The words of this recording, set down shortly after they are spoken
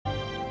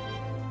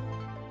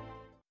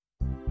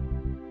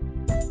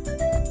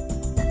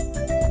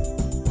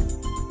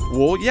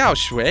我要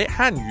学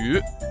汉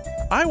语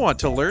I want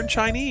to learn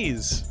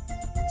Chinese.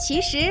 其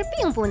实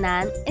并不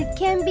难 It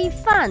can be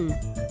fun.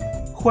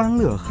 欢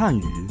乐汉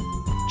语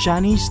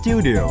Chinese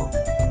Studio.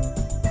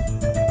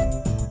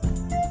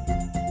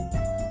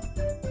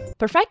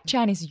 Perfect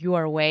Chinese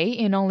your way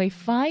in only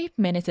 5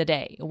 minutes a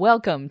day.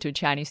 Welcome to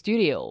Chinese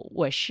Studio.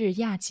 我是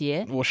亚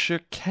杰。我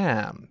是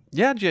Cam.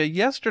 Yeah, Jay,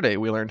 yesterday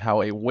we learned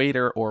how a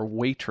waiter or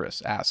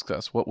waitress asks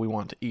us what we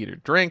want to eat or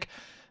drink.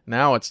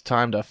 Now it's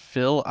time to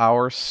fill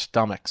our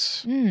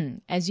stomachs.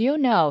 As you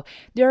know,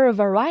 there are a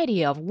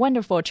variety of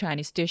wonderful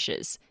Chinese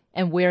dishes,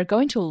 and we're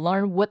going to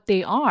learn what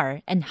they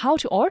are and how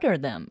to order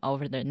them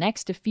over the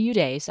next few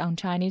days on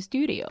Chinese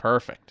Studio.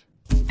 Perfect.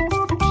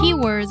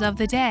 Keywords of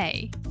the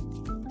day.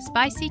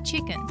 Spicy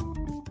chicken,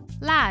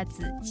 辣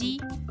子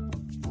鸡,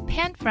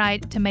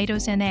 pan-fried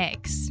tomatoes and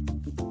eggs,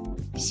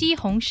 西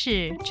红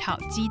柿炒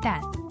鸡蛋,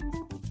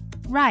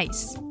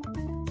 rice,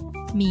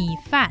 米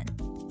饭,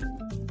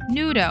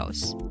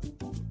 noodles,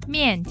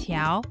 面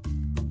条,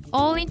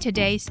 all in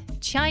today's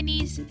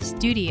Chinese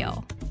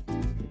Studio.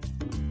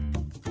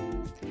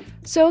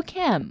 So,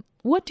 Cam,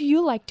 what do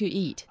you like to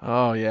eat?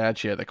 Oh, yeah,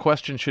 Jay. The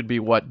question should be,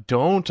 what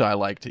don't I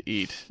like to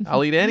eat?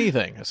 I'll eat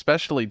anything,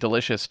 especially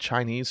delicious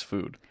Chinese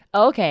food.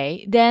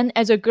 Okay, then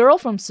as a girl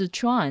from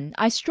Sichuan,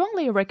 I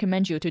strongly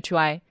recommend you to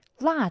try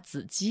辣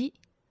子鸡.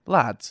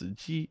 辣子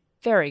鸡.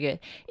 Very good.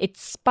 It's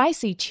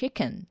spicy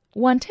chicken,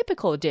 one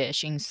typical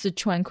dish in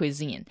Sichuan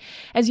cuisine.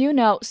 As you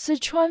know,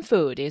 Sichuan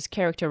food is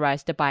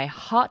characterized by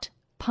hot,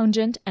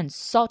 pungent, and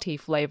salty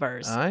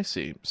flavors. I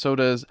see. So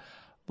does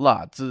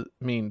辣子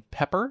mean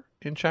pepper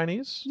in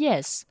Chinese?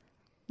 Yes,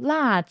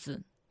 辣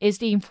子 is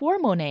the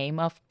informal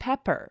name of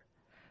pepper.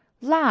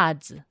 辣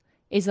子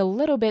is a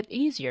little bit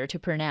easier to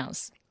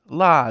pronounce.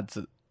 辣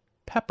子,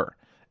 pepper.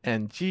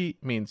 And ji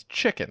means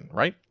chicken,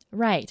 right?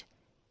 Right.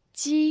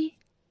 鸡,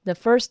 the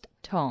first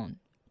tone.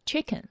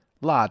 Chicken.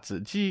 辣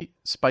子鸡,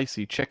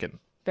 spicy chicken.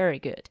 Very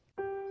good.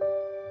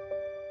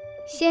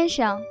 先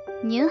生，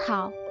您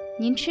好，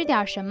您吃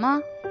点什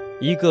么？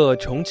一个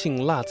重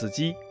庆辣子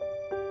鸡。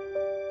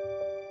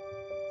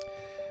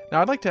 Now,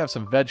 I'd like to have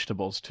some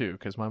vegetables, too,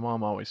 because my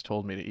mom always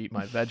told me to eat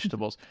my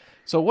vegetables.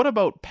 So what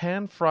about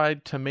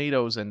pan-fried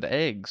tomatoes and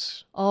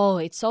eggs? Oh,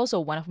 it's also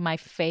one of my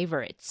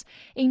favorites.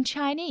 In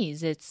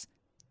Chinese, it's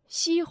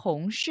西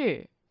红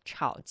柿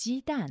炒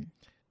鸡蛋.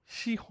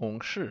 西红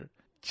柿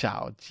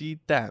炒鸡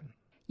蛋.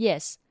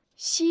 Yes,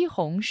 西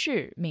红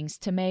柿 means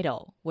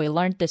tomato. We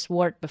learned this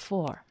word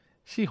before.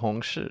 西红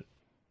柿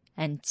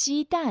And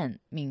鸡蛋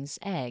means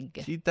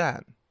egg. 鸡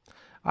蛋.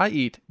 I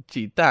eat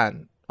鸡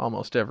蛋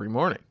almost every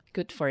morning.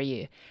 Good for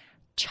you.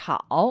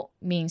 炒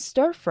means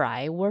stir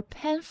fry or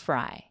pan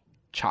fry.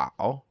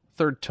 炒,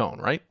 third tone,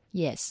 right?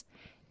 Yes.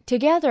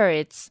 Together,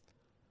 it's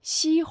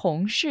西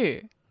红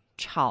柿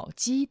炒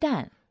鸡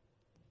蛋.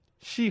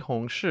 西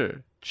红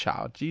柿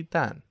炒鸡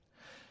蛋.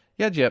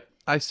 Yeah, Jep,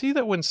 I see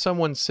that when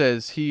someone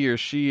says he or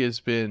she has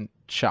been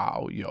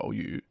炒鱿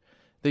鱼,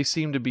 they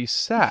seem to be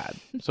sad.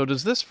 So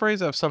does this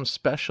phrase have some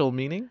special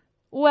meaning?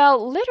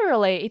 Well,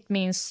 literally, it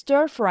means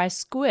stir fry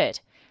squid.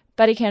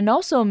 But it can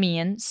also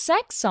mean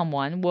sack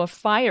someone or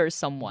fire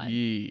someone.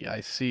 Yee, I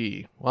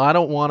see. Well, I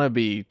don't want to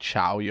be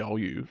炒鱿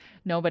鱼.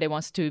 Nobody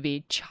wants to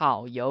be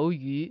炒鱿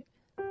鱼.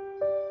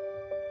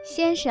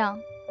 先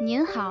生，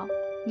您好，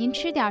您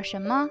吃点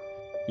什么？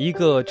一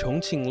个重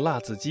庆辣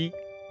子鸡。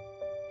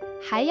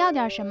还要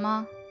点什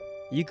么？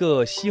一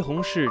个西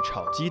红柿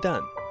炒鸡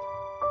蛋。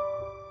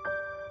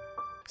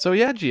 So,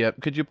 yeah, Gia,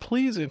 could you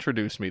please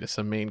introduce me to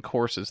some main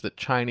courses that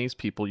Chinese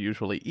people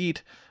usually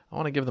eat? I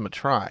want to give them a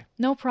try.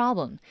 No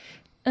problem.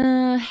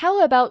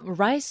 How about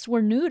rice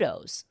or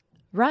noodles?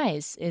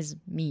 Rice is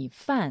米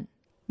饭.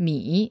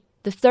 米,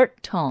 the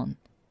third tone,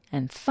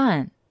 and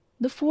饭,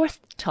 the fourth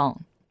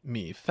tone.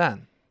 米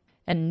饭.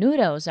 And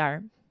noodles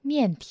are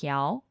面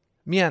条.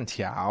 面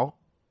条.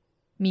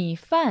 米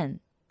饭,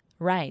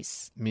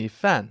 rice. 米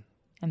饭.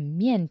 And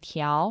面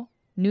条,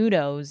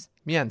 noodles.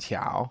 面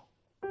条.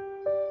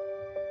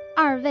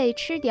 二位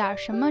吃点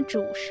什么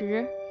主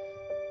食？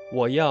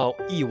我要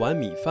一碗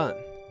米饭。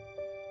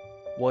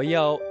我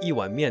要一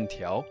碗面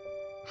条。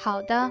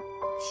好的，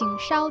请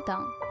稍等。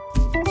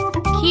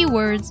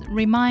 Keywords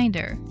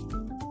reminder.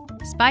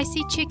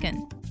 Spicy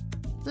chicken,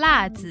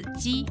 辣子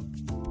鸡,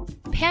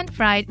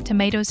 pan-fried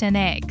tomatoes and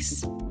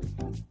eggs,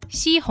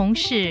 西红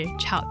柿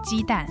炒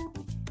鸡蛋,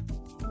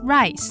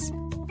 rice,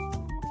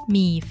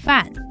 米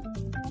饭,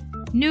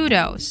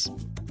 noodles,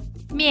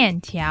 面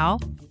条.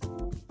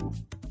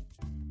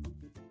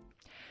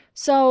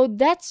 So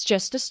that's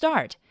just the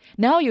start.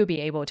 Now you'll be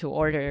able to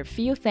order a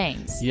few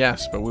things.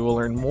 Yes, but we will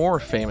learn more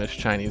famous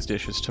Chinese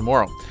dishes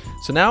tomorrow.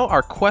 So now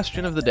our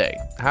question of the day.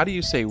 How do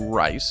you say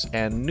rice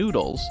and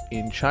noodles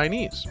in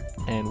Chinese?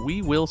 And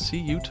we will see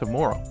you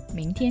tomorrow.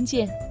 明天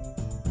见。